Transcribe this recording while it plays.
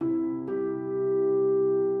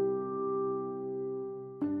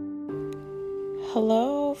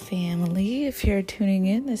Hello, family. If you're tuning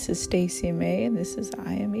in, this is Stacey May, and this is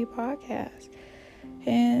IME Podcast.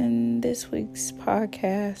 And today's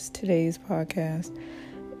podcast,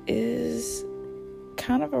 is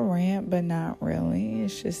kind of a rant, but not really.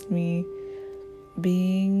 It's just me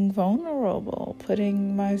being vulnerable,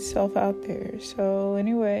 putting myself out there. So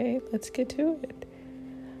anyway, let's get to it.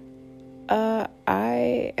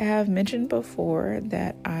 I have mentioned before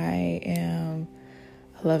that I am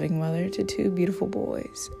a loving mother to two beautiful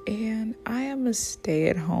boys, and I am a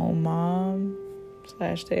stay-at-home mom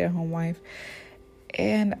 / stay-at-home wife,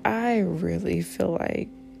 and I really feel like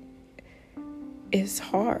it's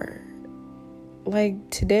hard.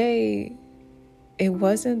 Like today, it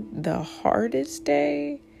wasn't the hardest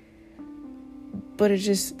day, but I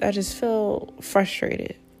just feel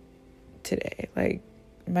frustrated today. Like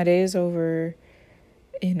my day is over.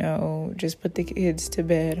 Just put the kids to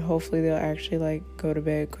bed. Hopefully they'll actually go to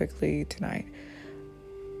bed quickly tonight.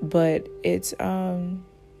 But it's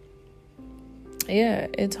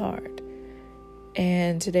it's hard.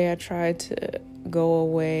 And today I tried to go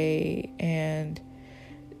away and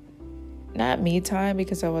not me time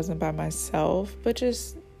because I wasn't by myself, but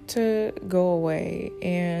just to go away,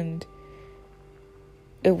 and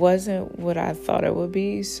it wasn't what I thought it would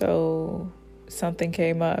be, so something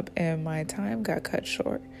came up and my time got cut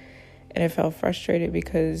short, and it felt frustrating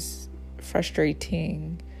because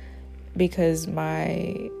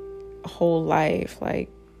my whole life,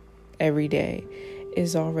 every day,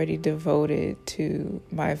 is already devoted to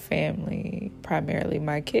my family, primarily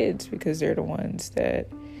my kids, because they're the ones that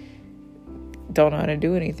don't know how to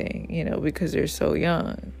do anything, because they're so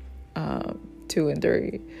young, 2 and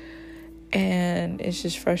 3, and it's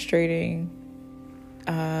just frustrating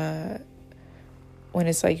when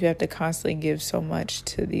it's like you have to constantly give so much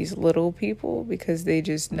to these little people because they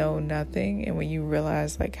just know nothing. And when you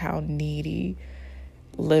realize how needy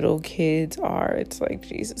little kids are, it's like,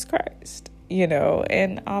 Jesus Christ,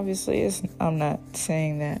 and obviously I'm not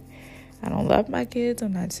saying that I don't love my kids.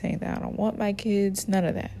 I'm not saying that I don't want my kids, none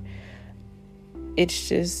of that. It's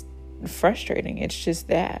just frustrating. It's just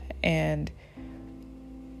that. And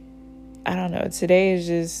I don't know, today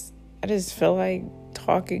is I just feel like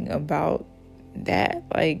talking about that.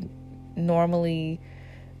 Normally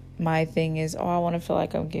my thing is, I want to feel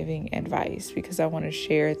like I'm giving advice because I want to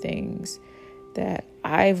share things that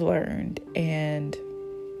I've learned, and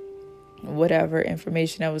whatever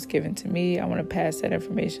information that was given to me, I want to pass that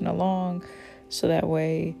information along so that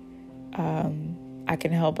way I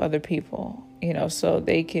can help other people, so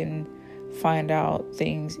they can find out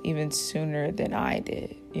things even sooner than I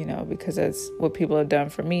did, because that's what people have done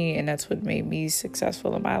for me, and that's what made me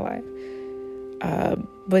successful in my life.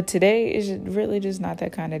 But today is really just not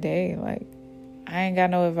that kind of day. I ain't got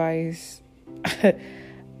no advice. I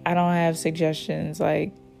don't have suggestions.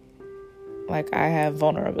 I have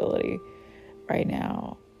vulnerability right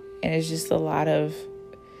now, and it's just a lot of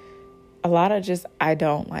just, I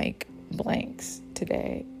don't like blanks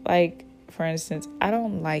today. For instance, I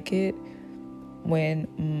don't like it when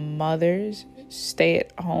mothers,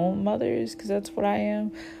 stay-at-home mothers, because that's what I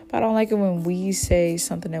am, but I don't like it when we say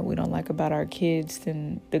something that we don't like about our kids,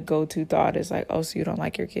 then the go-to thought is so you don't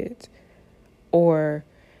like your kids. Or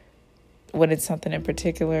when it's something in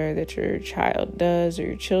particular that your child does or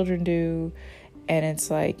your children do, and it's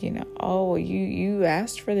you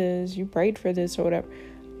asked for this, you prayed for this, or whatever.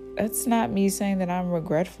 That's not me saying that I'm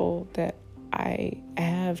regretful that I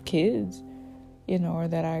have kids, or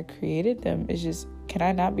that I created them. It's just, can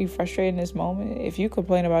I not be frustrated in this moment? If you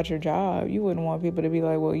complain about your job, you wouldn't want people to be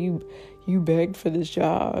like, well, you begged for this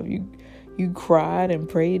job. You cried and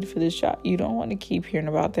prayed for this job. You don't want to keep hearing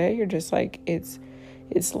about that. You're just it's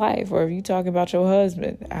life. Or if you talk about your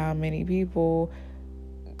husband, how many people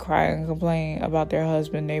cry and complain about their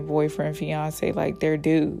husband, their boyfriend, fiance, their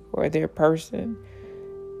dude or their person.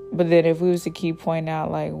 But then if we was to keep pointing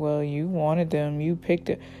out well, you wanted them, you picked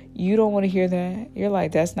it, you don't want to hear that. You're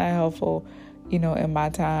that's not helpful, in my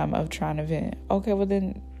time of trying to vent. Okay, well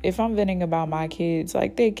then if I'm venting about my kids,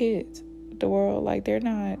 they're kids. The world, they're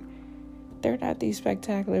not these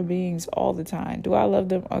spectacular beings all the time. Do I love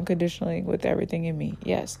them unconditionally with everything in me?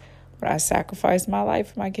 Yes. But I sacrificed my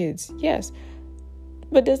life for my kids? Yes.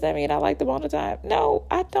 But does that mean I like them all the time? No,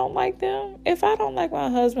 I don't like them. If I don't like my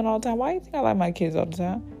husband all the time, why do you think I like my kids all the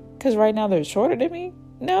time? Because right now they're shorter than me?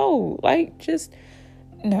 No, just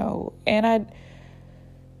no. And I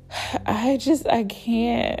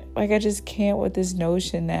can't, I just can't with this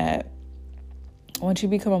notion that once you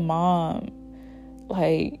become a mom,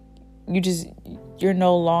 you're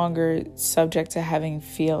no longer subject to having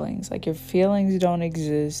feelings. Your feelings don't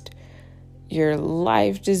exist. your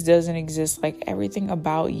life just doesn't exist. Like everything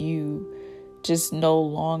about you just no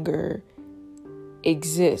longer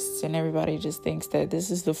exists, and everybody just thinks that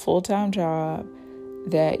this is the full-time job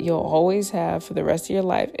that you'll always have for the rest of your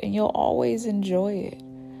life, and you'll always enjoy it.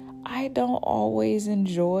 I don't always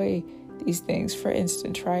enjoy these things. For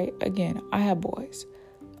instance, right? Again, I have boys.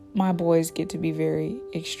 My boys get to be very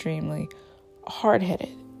extremely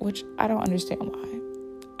hard-headed, which I don't understand why.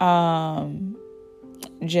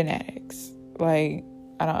 Genetics, like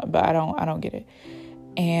I don't get it.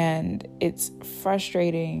 And it's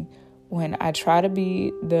frustrating when I try to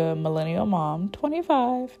be the millennial mom,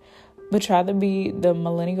 25, but try to be the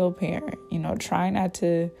millennial parent, trying not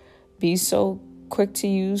to be so quick to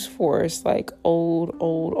use force like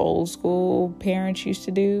old school parents used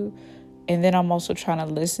to do. And then I'm also trying to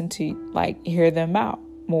listen to, like, hear them out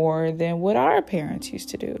more than what our parents used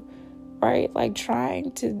to do, right? Like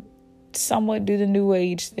trying to somewhat do the new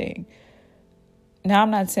age thing. Now,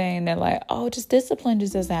 I'm not saying that like, just discipline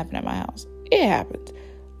just doesn't happen at my house. It happens.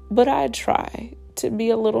 But I try to be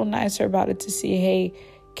a little nicer about it, to see, hey,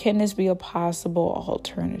 can this be a possible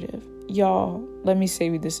alternative? Y'all, let me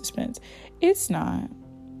save you the suspense. It's not.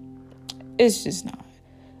 It's just not.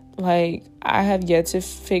 Like, I have yet to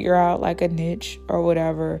figure out like a niche or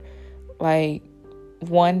whatever. Like,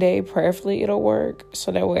 one day, prayerfully, it'll work.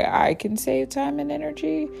 So that way I can save time and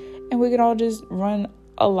energy, and we can all just run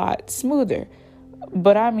a lot smoother.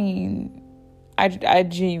 But I mean, I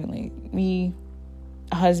genuinely, me,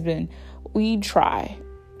 husband, we try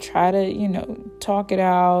to, talk it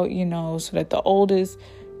out, so that the oldest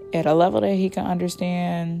at a level that he can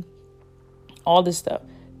understand all this stuff.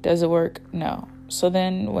 Does it work? No. So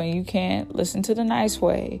then when you can't listen to the nice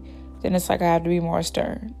way, then it's like I have to be more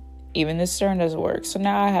stern. Even the stern doesn't work. So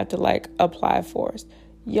now I have to like apply force.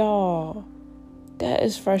 Y'all, that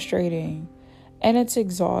is frustrating. And it's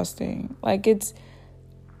exhausting. Like it's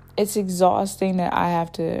exhausting that I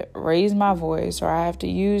have to raise my voice, or I have to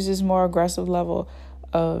use this more aggressive level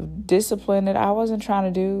of discipline that I wasn't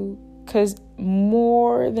trying to do. Because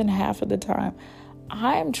more than half of the time,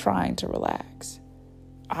 I'm trying to relax.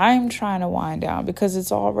 I'm trying to wind down,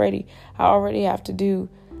 because I already have to do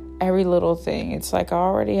every little thing. It's like I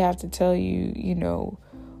already have to tell you,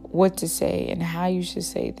 what to say and how you should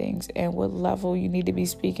say things and what level you need to be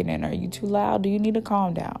speaking in. Are you too loud? Do you need to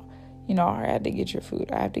calm down? I have to get your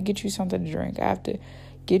food. I have to get you something to drink. I have to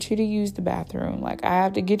get you to use the bathroom. Like, I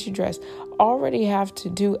have to get you dressed. Already have to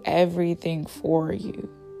do everything for you,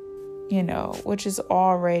 which is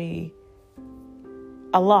already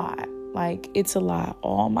a lot. Like, it's a lot.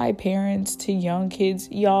 All my parents to young kids,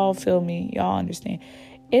 y'all feel me. Y'all understand.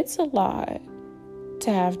 It's a lot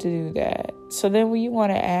to have to do that. So then when you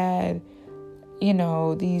want to add,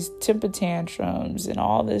 these temper tantrums and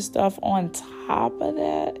all this stuff on top of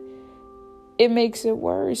that, it makes it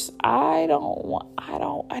worse. I don't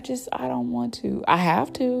want to. I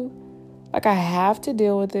have to. Like, I have to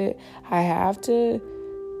deal with it. I have to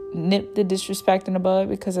nip the disrespect in the bud,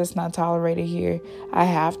 because it's not tolerated here. I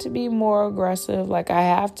have to be more aggressive. Like, I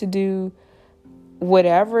have to do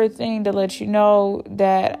whatever thing to let you know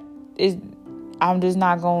that I'm just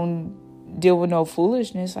not going to deal with no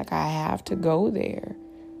foolishness. Like, I have to go there.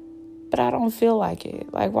 But I don't feel like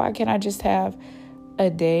it. Like, why can't I just have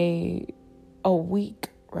a week,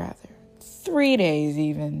 3 days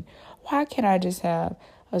even? Why can't I just have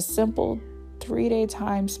a simple 3-day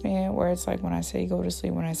time span where it's like, when I say go to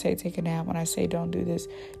sleep, when I say take a nap, when I say don't do this,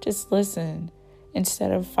 just listen,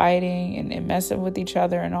 instead of fighting and messing with each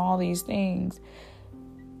other and all these things,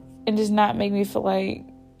 and just not make me feel like,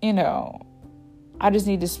 I just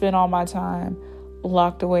need to spend all my time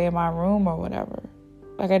locked away in my room or whatever.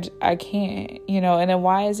 Like, I can't, and then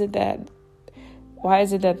why is it that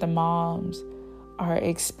the moms are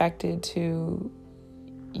expected to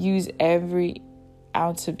use every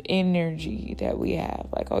ounce of energy that we have?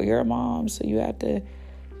 Like, you're a mom, so you have to,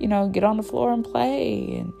 get on the floor and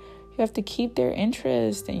play, and you have to keep their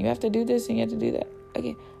interest, and you have to do this and you have to do that.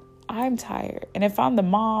 Again, I'm tired. And if I'm the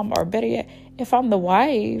mom, or better yet, if I'm the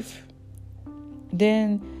wife,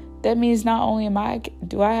 then that means not only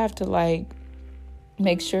do I have to like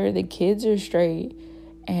make sure the kids are straight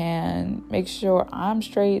and make sure I'm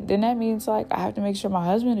straight, then that means like I have to make sure my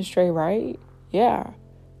husband is straight, right? Yeah.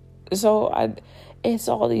 So it's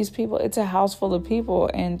all these people. It's a house full of people.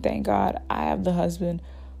 And thank God I have the husband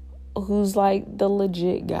who's like the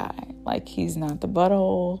legit guy. Like, he's not the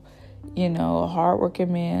butthole, a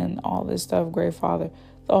hardworking man, all this stuff, great father,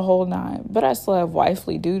 the whole nine. But I still have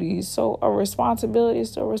wifely duties. So a responsibility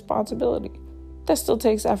is still a responsibility. That still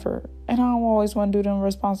takes effort. And I don't always want to do them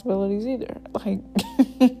responsibilities either. Like,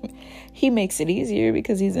 He makes it easier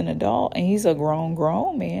because he's an adult and he's a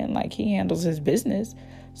grown man. Like, he handles his business.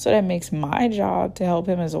 So that makes my job to help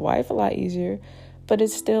him as a wife a lot easier. But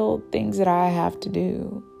it's still things that I have to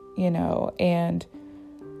do, and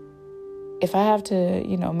if I have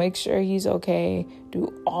to, make sure he's okay,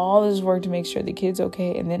 do all this work to make sure the kid's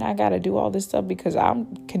okay, and then I got to do all this stuff because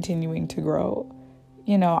I'm continuing to grow.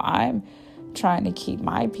 I'm trying to keep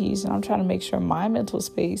my peace, and I'm trying to make sure my mental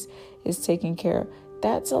space is taken care of.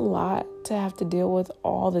 That's a lot to have to deal with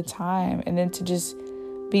all the time. And then to just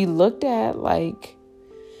be looked at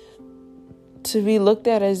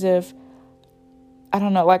as if, I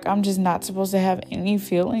don't know, like I'm just not supposed to have any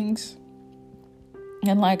feelings.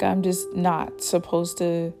 And like I'm just not supposed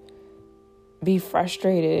to be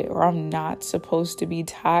frustrated, or I'm not supposed to be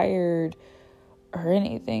tired or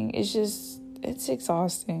anything. It's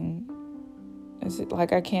exhausting. It's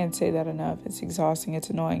like, I can't say that enough. It's exhausting. It's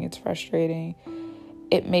annoying. It's frustrating.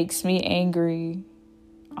 It makes me angry,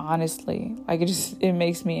 honestly. Like, it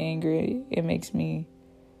makes me angry. It makes me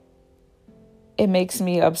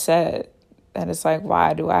upset that it's like,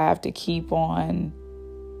 why do I have to keep on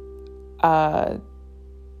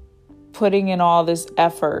putting in all this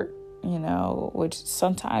effort, which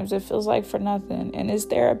sometimes it feels like for nothing. And is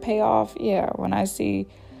there a payoff? Yeah. When I see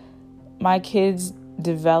my kids'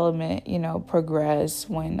 development, progress,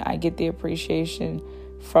 when I get the appreciation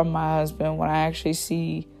from my husband, when I actually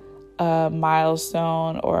see a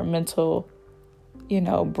milestone or a mental,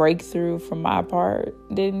 breakthrough from my part,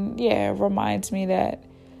 then yeah, it reminds me that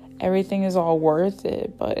everything is all worth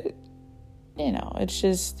it. But,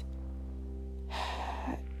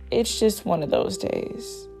 it's just one of those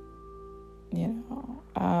days, yeah,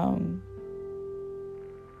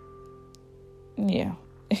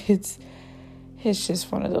 it's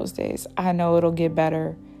just one of those days. I know it'll get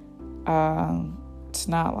better. It's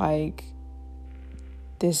not like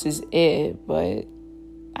this is it, but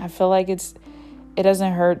I feel like it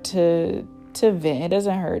doesn't hurt to vent. It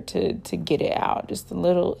doesn't hurt to get it out. Just a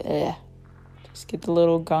little, just get the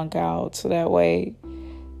little gunk out. So that way,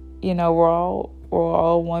 we're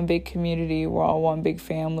all one big community. We're all one big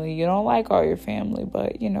family. You don't like all your family,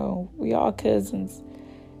 but, we all cousins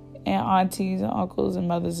and aunties and uncles and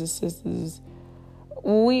mothers and sisters.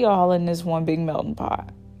 We all in this one big melting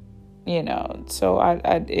pot, So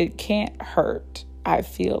it can't hurt. I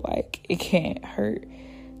feel like it can't hurt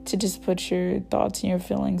to just put your thoughts and your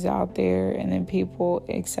feelings out there, and then people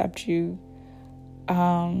accept you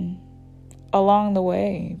along the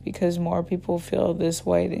way, because more people feel this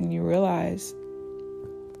way than you realize.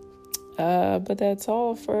 But that's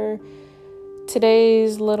all for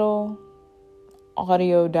today's little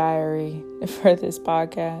audio diary for this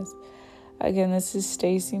podcast. Again, this is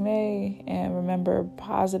Stacey May, and remember,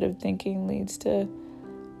 positive thinking leads to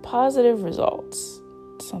positive results.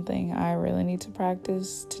 Something I really need to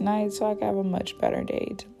practice tonight so I can have a much better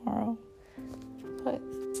day tomorrow. But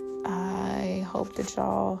I hope that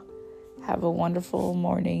y'all have a wonderful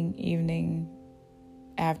morning, evening,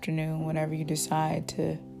 afternoon, whenever you decide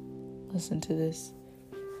to listen to this.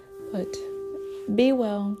 But be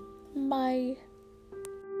well. Bye.